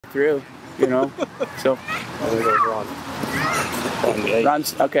through, you know. So.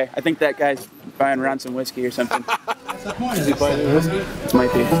 Ron's okay. I think that guy's buying Ron some whiskey or something. Is he buying any whiskey?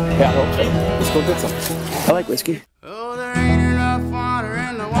 Might be. Yeah, I hope so. Let's go get some. I like whiskey. Oh, there ain't enough water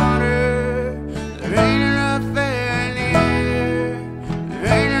in the water. There ain't enough air in the air. There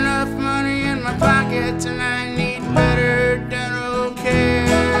ain't enough money in my pockets, and I need better dental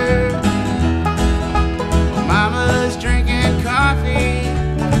care. Well, Mama's drinking coffee,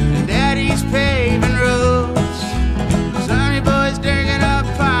 and Daddy's paving roads. Sonny boy's digging up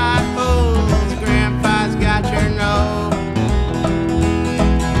potholes. Grandpa's got your nose.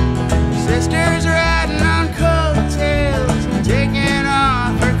 Sisters riding on coattails and taking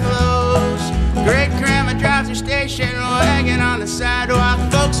off her clothes. Great grandma drives her station wagon on the sidewalk.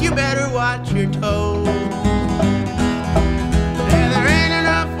 Folks, you better watch your toes. Yeah, there ain't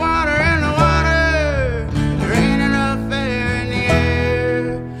enough water in the water. There ain't enough air in the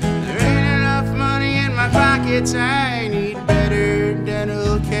air. There ain't enough money in my pockets. I need better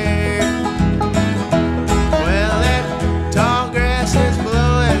dental care. Well, that tall grass is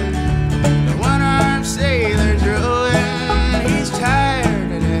blowing. The one-armed sailor's rowing. He's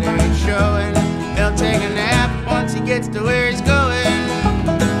tired and it ain't showing. He'll take a nap once he gets to where he's going.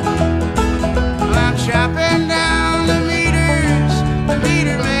 Well, I'm chopping down the meters. The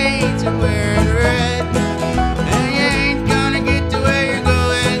meter maids are wearing red. And you ain't gonna get to where you're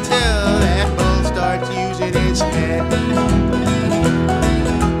going till that bull starts using his head.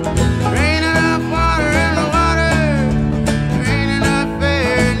 There ain't enough water in the water. There ain't enough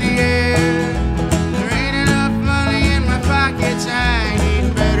air in the air. There ain't enough money in my pockets. I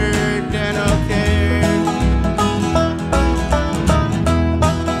need better dental care.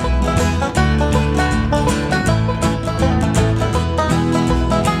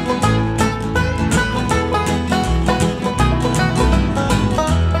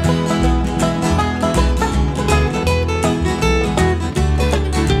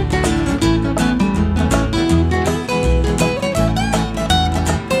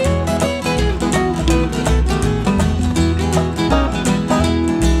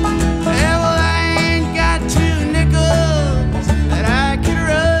 Yeah, well, I ain't got 2 nickels that I could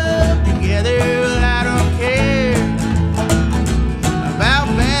rub together. Well, I don't care about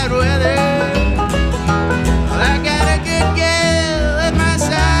bad weather. Well, I got a good gal at my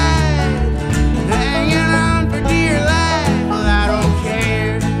side, hanging on for dear life. Well, I don't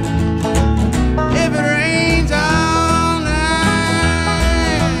care if it rains all night.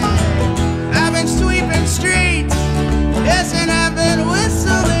 I've been sweeping streets, yes, and I've been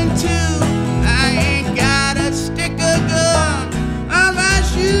whistling too. I ain't got a stick of gum on my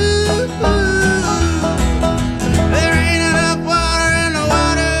shoe. There ain't enough water in the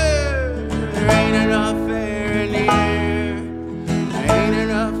water. There ain't enough air in the air. There ain't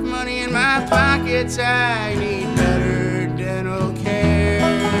enough money in my pockets. I need